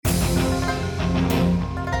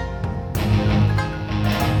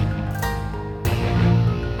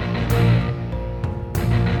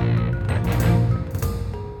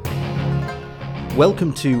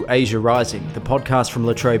Welcome to Asia Rising, the podcast from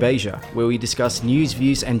La Trobe Asia, where we discuss news,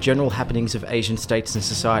 views and general happenings of Asian states and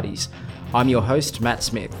societies. I'm your host, Matt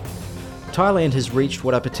Smith. Thailand has reached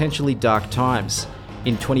what are potentially dark times.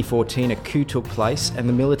 In 2014, a coup took place and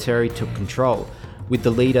the military took control, with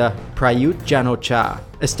the leader Prayut Chan-o-cha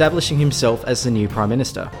establishing himself as the new Prime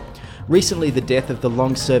Minister. Recently, the death of the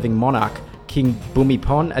long-serving monarch, King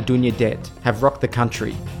Bhumibol Adulyadej, have rocked the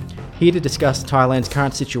country. Here to discuss Thailand's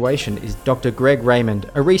current situation is Dr. Greg Raymond,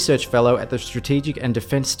 a research fellow at the Strategic and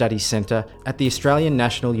Defence Studies Centre at the Australian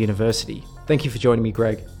National University. Thank you for joining me,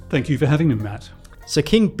 Greg. Thank you for having me, Matt. So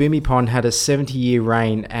King Bhumibol had a 70-year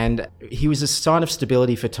reign and he was a sign of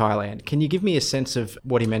stability for Thailand. Can you give me a sense of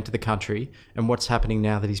what he meant to the country and what's happening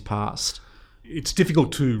now that he's passed? It's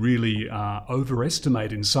difficult to really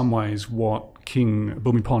overestimate in some ways what King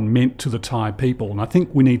Bhumibol meant to the Thai people. And I think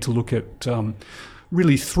we need to look at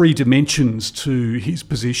really three dimensions to his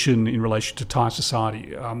position in relation to Thai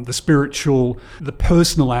society. The spiritual, the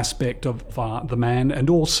personal aspect of the man, and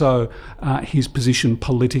also his position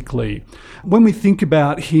politically. When we think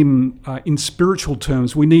about him in spiritual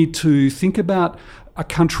terms, we need to think about a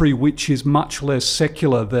country which is much less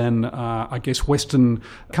secular than, Western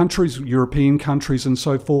countries, European countries and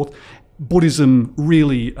so forth. Buddhism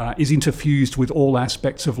really is interfused with all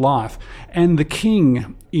aspects of life. And the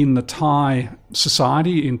king in the Thai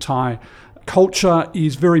society, in Thai culture,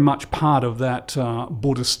 is very much part of that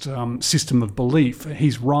Buddhist system of belief.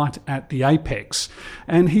 He's right at the apex.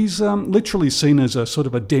 And he's literally seen as a sort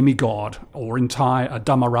of a demigod, or in Thai, a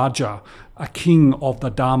Dhammaraja, a king of the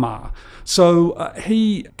Dharma. So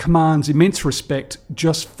he commands immense respect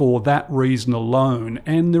just for that reason alone.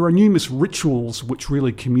 And there are numerous rituals which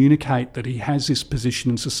really communicate that he has this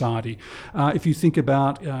position in society. If you think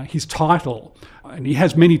about his title, and he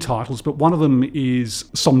has many titles, but one of them is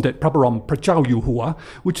Somdet Prabarom Prachau Yuhua,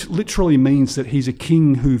 which literally means that he's a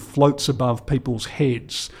king who floats above people's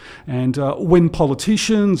heads. And when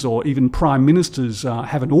politicians or even prime ministers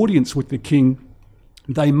have an audience with the king,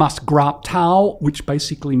 they must grap tau, which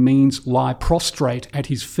basically means lie prostrate at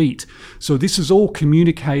his feet. So this is all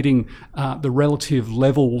communicating the relative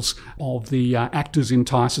levels of the actors in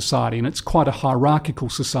Thai society. And it's quite a hierarchical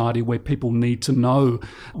society where people need to know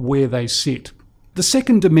where they sit. The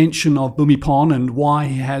second dimension of Bhumibol and why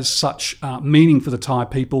he has such meaning for the Thai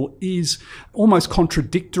people is almost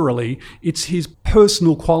contradictorily, it's his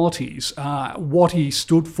personal qualities, what he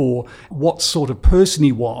stood for, what sort of person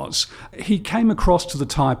he was. He came across to the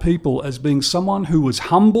Thai people as being someone who was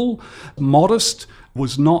humble, modest,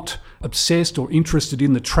 was not obsessed or interested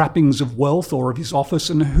in the trappings of wealth or of his office,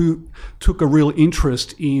 and who took a real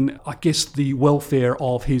interest in, the welfare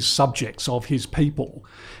of his subjects, of his people.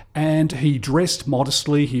 And he dressed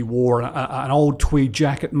modestly. He wore an old tweed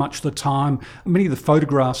jacket much of the time. Many of the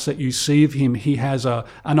photographs that you see of him, he has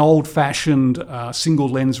an old-fashioned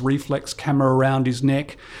single-lens reflex camera around his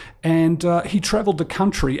neck. And he travelled the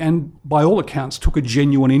country and, by all accounts, took a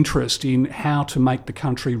genuine interest in how to make the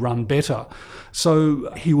country run better.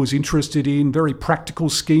 So he was interested in very practical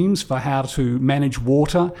schemes for how to manage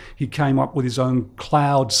water. He came up with his own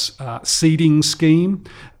clouds seeding scheme.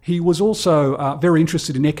 He was also very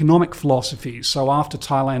interested in economic philosophy. So after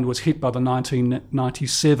Thailand was hit by the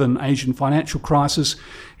 1997 Asian financial crisis,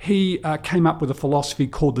 he came up with a philosophy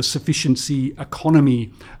called the sufficiency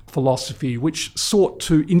economy philosophy, which sought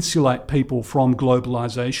to insulate people from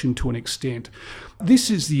globalization to an extent.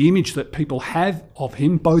 This is the image that people have of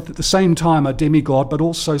him, both at the same time a demigod, but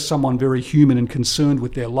also someone very human and concerned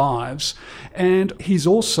with their lives. And he's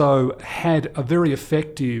also had a very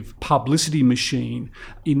effective publicity machine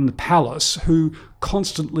in the palace who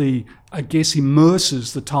constantly,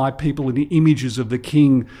 immerses the Thai people in the images of the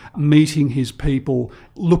king meeting his people,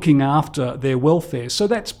 looking after their welfare. So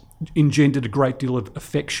that's engendered a great deal of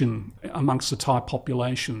affection amongst the Thai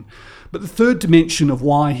population. But the third dimension of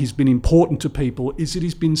why he's been important to people is that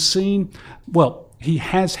he's been seen, he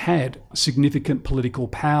has had significant political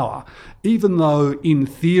power. Even though in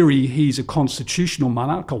theory he's a constitutional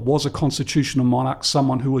monarch, or was a constitutional monarch,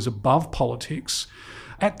 someone who was above politics,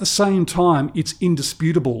 at the same time, it's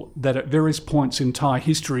indisputable that at various points in Thai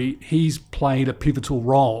history, he's played a pivotal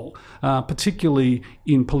role, particularly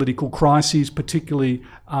in political crises, particularly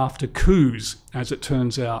after coups, as it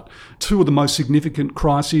turns out. Two of the most significant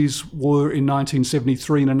crises were in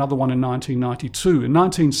 1973 and another one in 1992. In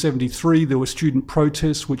 1973, there were student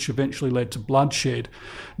protests, which eventually led to bloodshed.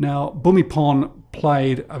 Now, Bhumibol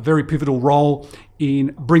played a very pivotal role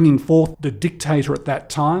in bringing forth the dictator at that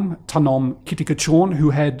time, Thanom Kittikachorn,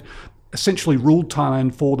 who had essentially ruled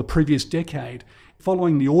Thailand for the previous decade.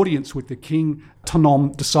 Following the audience with the king,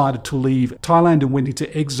 Thanom decided to leave Thailand and went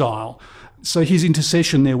into exile. So his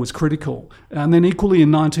intercession there was critical. And then equally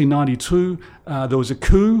in 1992, there was a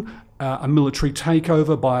coup, a military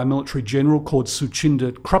takeover by a military general called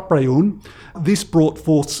Suchinda Krapraun. This brought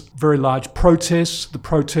forth very large protests. The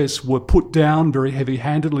protests were put down very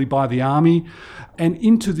heavy-handedly by the army. And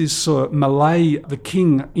into this melee, the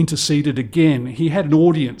king interceded again. He had an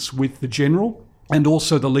audience with the general and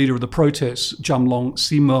also the leader of the protests, Jamlong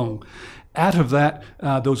Simong. Out of that,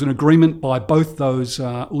 there was an agreement by both those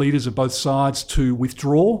leaders of both sides to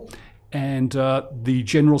withdraw, and the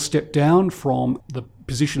general stepped down from the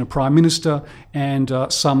position of Prime Minister, and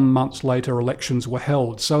some months later elections were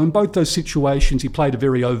held. So in both those situations he played a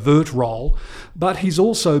very overt role, but he's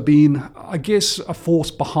also been, I guess, a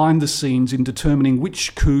force behind the scenes in determining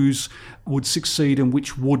which coups would succeed and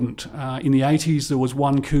which wouldn't. In the 80s there was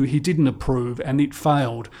one coup he didn't approve and it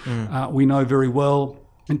failed. We know very well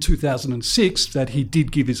in 2006 that he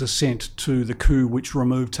did give his assent to the coup which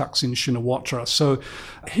removed Thaksin Shinawatra. So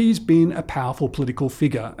he's been a powerful political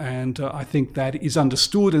figure, and I think that is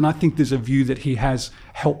understood, and I think there's a view that he has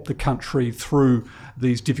helped the country through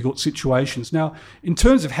these difficult situations. Now, in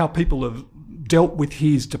terms of how people have dealt with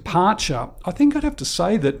his departure, I think I'd have to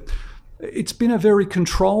say that it's been a very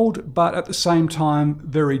controlled, but at the same time,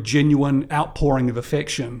 very genuine outpouring of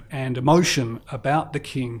affection and emotion about the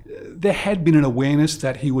king. There had been an awareness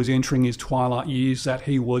that he was entering his twilight years, that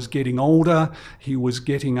he was getting older, he was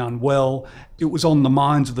getting unwell. It was on the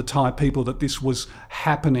minds of the Thai people that this was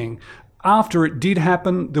happening. After it did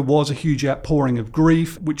happen, there was a huge outpouring of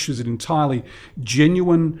grief, which is an entirely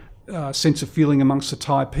genuine sense of feeling amongst the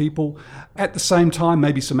Thai people. At the same time,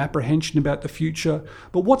 maybe some apprehension about the future.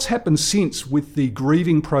 But what's happened since with the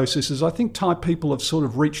grieving processes, I think Thai people have sort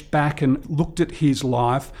of reached back and looked at his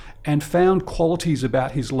life and found qualities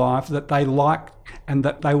about his life that they like and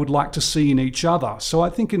that they would like to see in each other. So I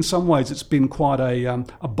think in some ways it's been quite a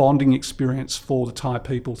bonding experience for the Thai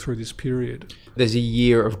people through this period. There's a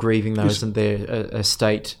year of grieving though, isn't there? A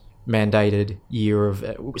state mandated year of...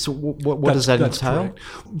 So what does that entail? Correct.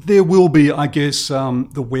 There will be, I guess,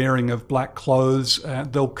 the wearing of black clothes.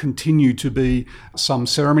 There'll continue to be some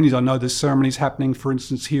ceremonies. I know there's ceremonies happening, for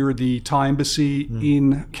instance, here at the Thai Embassy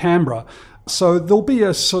in Canberra. So there'll be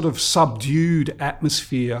a sort of subdued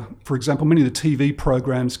atmosphere. For example, many of the TV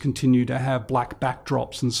programs continue to have black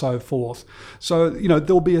backdrops and so forth. So,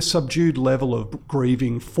 there'll be a subdued level of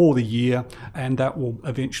grieving for the year, and that will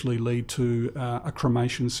eventually lead to a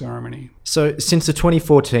cremation ceremony. So since the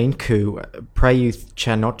 2014 coup, Prayuth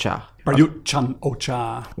Chan-o-cha,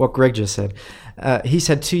 what Greg just said, he's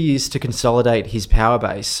had 2 years to consolidate his power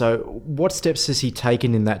base. So what steps has he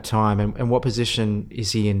taken in that time, and what position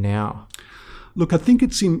is he in now? Look, I think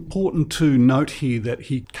it's important to note here that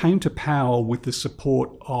he came to power with the support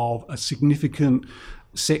of a significant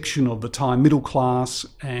section of the Thai middle class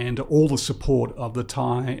and all the support of the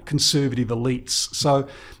Thai conservative elites. So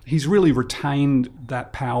he's really retained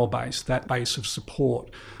that power base, that base of support.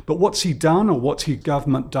 But what's he done, or what's his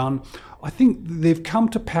government done? I think they've come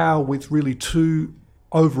to power with really two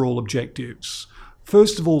overall objectives.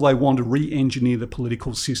 First of all, they want to re-engineer the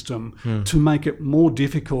political system to make it more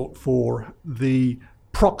difficult for the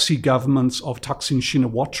proxy governments of Thaksin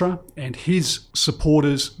Shinawatra and his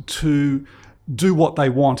supporters to do what they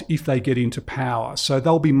want if they get into power. So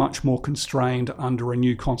they'll be much more constrained under a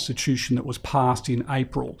new constitution that was passed in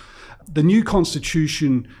April. The new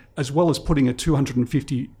constitution, as well as putting a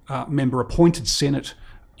 250-member appointed Senate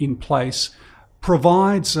in place,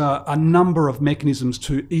 provides a number of mechanisms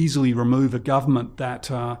to easily remove a government that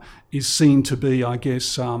is seen to be, I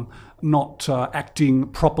guess, not acting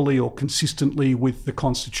properly or consistently with the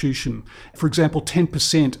Constitution. For example,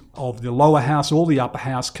 10% of the lower house or the upper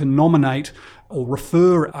house can nominate or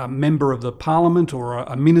refer a member of the parliament or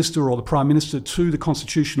a minister or the prime minister to the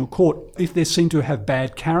Constitutional Court if they're seen to have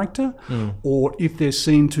bad character or if they're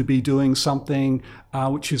seen to be doing something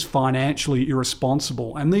which is financially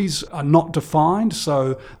irresponsible. And these are not defined,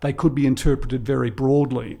 so they could be interpreted very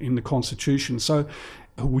broadly in the Constitution. So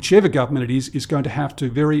whichever government it is going to have to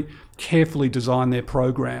very carefully design their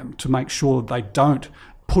program to make sure that they don't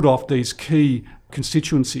put off these key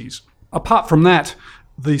constituencies. Apart from that,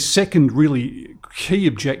 the second really key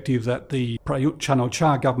objective that the Prayut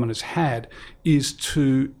Chan-o-cha government has had is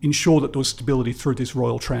to ensure that there was stability through this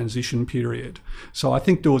royal transition period. So I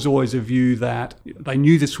think there was always a view that they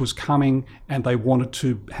knew this was coming and they wanted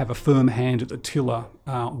to have a firm hand at the tiller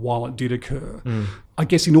while it did occur. I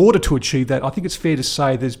guess in order to achieve that, I think it's fair to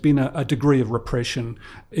say there's been a degree of repression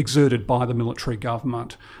exerted by the military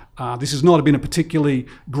government. This has not been a particularly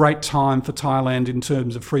great time for Thailand in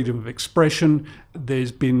terms of freedom of expression.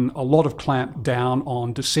 There's been a lot of clamp down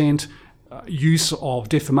on dissent. use of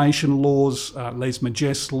defamation laws,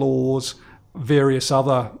 lèse-majesté laws, various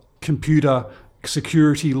other computer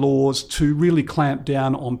security laws to really clamp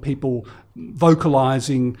down on people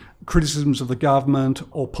vocalising criticisms of the government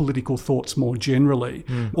or political thoughts more generally.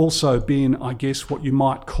 Also being, I guess, what you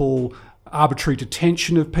might call arbitrary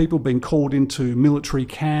detention of people, being called into military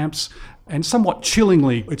camps, and somewhat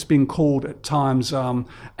chillingly, it's been called at times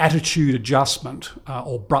attitude adjustment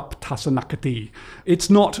or braptasanakati. It's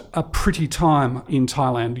not a pretty time in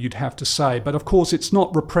Thailand, you'd have to say. But of course, it's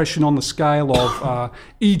not repression on the scale of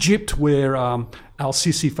Egypt, where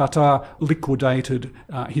Al-Sisi Fatah liquidated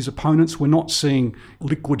his opponents. We're not seeing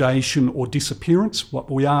liquidation or disappearance. What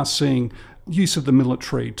we are seeing, use of the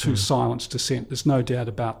military to silence dissent. There's no doubt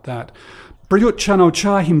about that. Prayut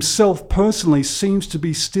Chan-o-cha himself personally seems to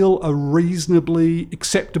be still a reasonably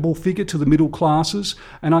acceptable figure to the middle classes,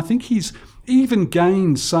 and I think he's even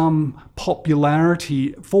gained some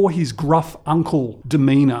popularity for his gruff uncle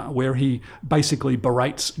demeanour, where he basically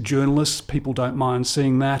berates journalists. People don't mind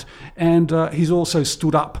seeing that. And he's also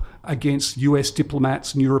stood up against US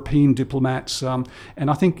diplomats and European diplomats, and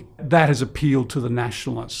I think that has appealed to the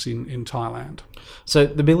nationalists in Thailand. So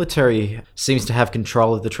the military seems to have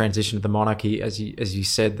control of the transition to the monarchy. As you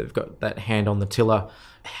said, they've got that hand on the tiller.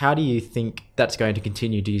 How do you think that's going to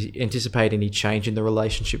continue? Do you anticipate any change in the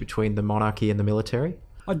relationship between the monarchy and the military?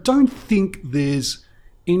 I don't think there's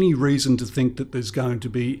any reason to think that there's going to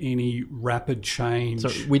be any rapid change.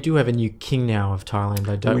 So we do have a new king now of Thailand,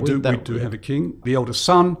 though, don't we? We do have a king. The eldest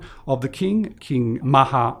son of the king, King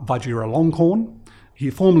Maha Vajiralongkorn.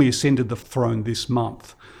 He formally ascended the throne this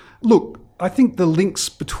month. Look, I think the links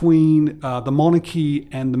between the monarchy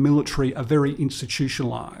and the military are very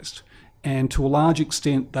institutionalised. And to a large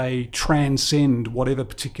extent, they transcend whatever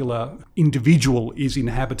particular individual is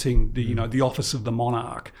inhabiting the office of the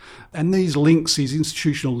monarch. And these links, these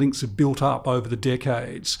institutional links, have built up over the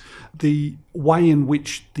decades. The way in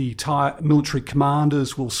which the Thai military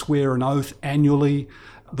commanders will swear an oath annually,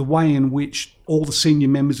 the way in which all the senior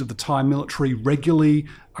members of the Thai military regularly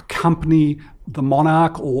accompany the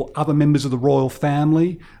monarch or other members of the royal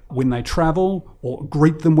family when they travel, or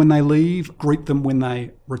greet them when they leave, greet them when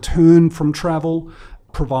they return from travel,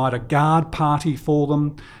 provide a guard party for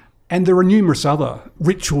them. And there are numerous other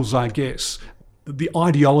rituals, I guess. The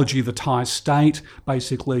ideology of the Thai state,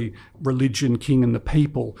 basically religion, king and the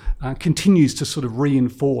people, continues to sort of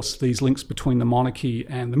reinforce these links between the monarchy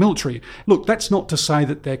and the military. Look, that's not to say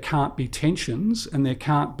that there can't be tensions and there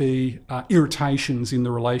can't be irritations in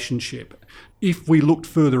the relationship. If we looked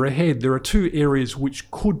further ahead, there are two areas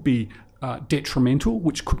which could be detrimental,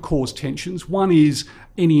 which could cause tensions. One is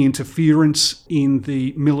any interference in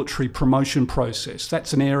the military promotion process.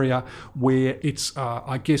 That's an area where it's,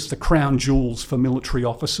 I guess, the crown jewels for military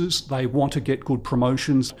officers. They want to get good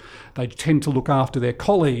promotions. They tend to look after their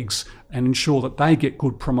colleagues and ensure that they get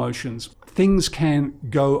good promotions. Things can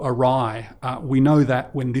go awry. We know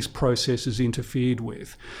that when this process is interfered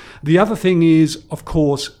with. The other thing is, of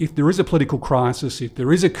course, if there is a political crisis, if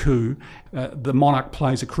there is a coup, the monarch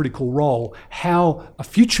plays a critical role. How a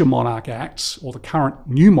future monarch acts, or the current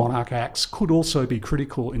new monarch acts, could also be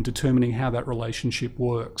critical in determining how that relationship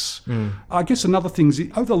works. I guess another thing is,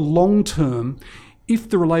 over the long term, if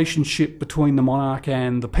the relationship between the monarch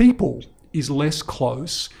and the people is less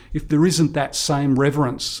close, if there isn't that same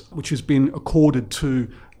reverence which has been accorded to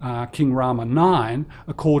King Rama IX,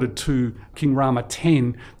 accorded to King Rama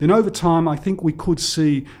X, then over time I think we could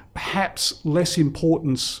see perhaps less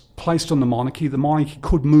importance placed on the monarchy. The monarchy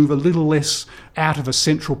could move a little less out of a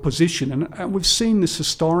central position. And we've seen this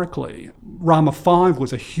historically. Rama V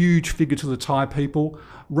was a huge figure to the Thai people,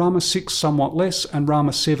 Rama VI somewhat less, and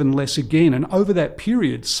Rama VII less again. And over that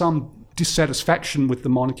period, some dissatisfaction with the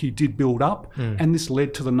monarchy did build up, and this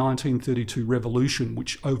led to the 1932 revolution,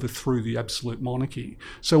 which overthrew the absolute monarchy.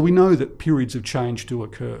 So we know that periods of change do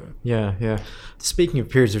occur. Yeah. Speaking of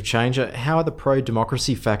periods of change, how are the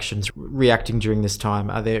pro-democracy factions reacting during this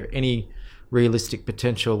time? Are there any realistic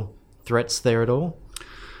potential threats there at all?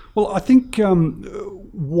 Well, I think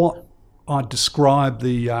what I'd describe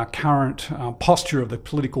the current posture of the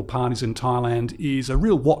political parties in Thailand is a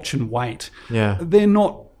real watch and wait. Yeah. They're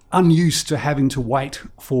not unused to having to wait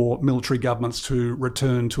for military governments to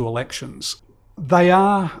return to elections. They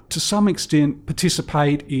are, to some extent,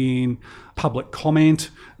 participate in public comment,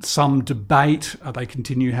 some debate. They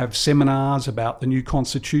continue to have seminars about the new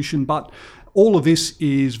constitution, but all of this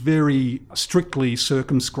is very strictly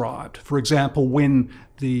circumscribed. For example, when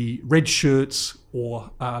the red shirts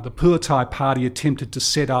or the Pheu Thai Party attempted to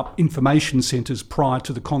set up information centres prior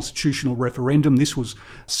to the constitutional referendum. This was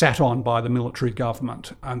sat on by the military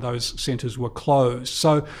government, and those centres were closed.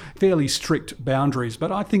 So fairly strict boundaries,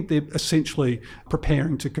 but I think they're essentially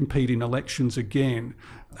preparing to compete in elections again.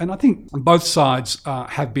 And I think both sides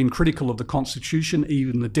have been critical of the Constitution.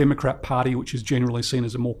 Even the Democrat Party, which is generally seen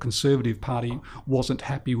as a more conservative party, wasn't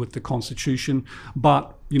happy with the Constitution.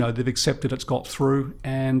 But, they've accepted it's got through,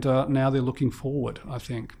 and now they're looking forward, I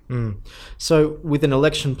think. So with an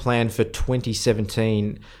election plan for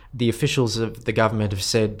 2017, the officials of the government have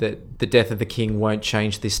said that the death of the king won't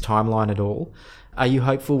change this timeline at all. Are you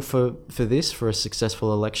hopeful for a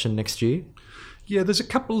successful election next year? Yeah, there's a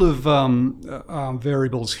couple of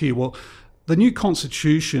variables here. Well, the new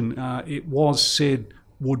constitution, it was said,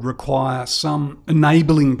 would require some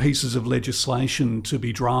enabling pieces of legislation to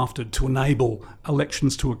be drafted to enable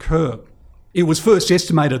elections to occur. It was first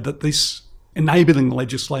estimated that this enabling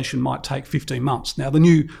legislation might take 15 months. Now, the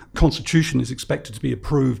new constitution is expected to be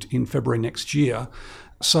approved in February next year.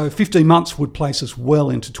 So 15 months would place us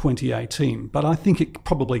well into 2018, but I think it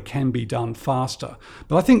probably can be done faster.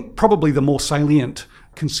 But I think probably the more salient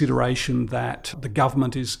consideration that the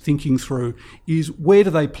government is thinking through is where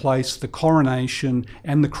do they place the coronation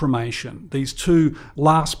and the cremation, these two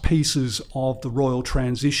last pieces of the royal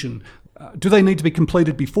transition. Do they need to be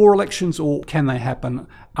completed before elections, or can they happen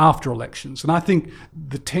after elections? And I think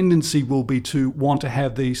the tendency will be to want to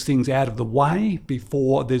have these things out of the way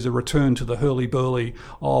before there's a return to the hurly-burly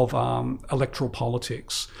of electoral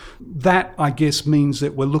politics. That, I guess, means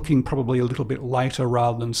that we're looking probably a little bit later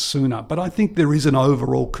rather than sooner. But I think there is an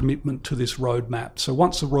overall commitment to this roadmap. So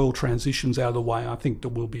once the royal transition's out of the way, I think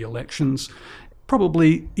there will be elections.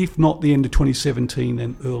 Probably, if not the end of 2017,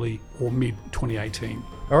 then early or mid-2018.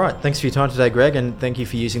 All right, thanks for your time today, Greg, and thank you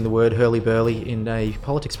for using the word hurly-burly in a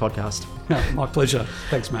politics podcast. Yeah, my pleasure.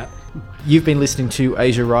 Thanks, Matt. You've been listening to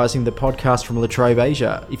Asia Rising, the podcast from La Trobe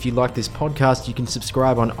Asia. If you like this podcast, you can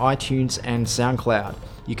subscribe on iTunes and SoundCloud.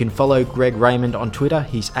 You can follow Greg Raymond on Twitter.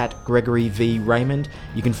 He's at Gregory V. Raymond.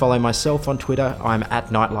 You can follow myself on Twitter. I'm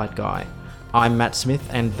at Nightlight Guy. I'm Matt Smith,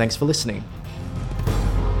 and thanks for listening.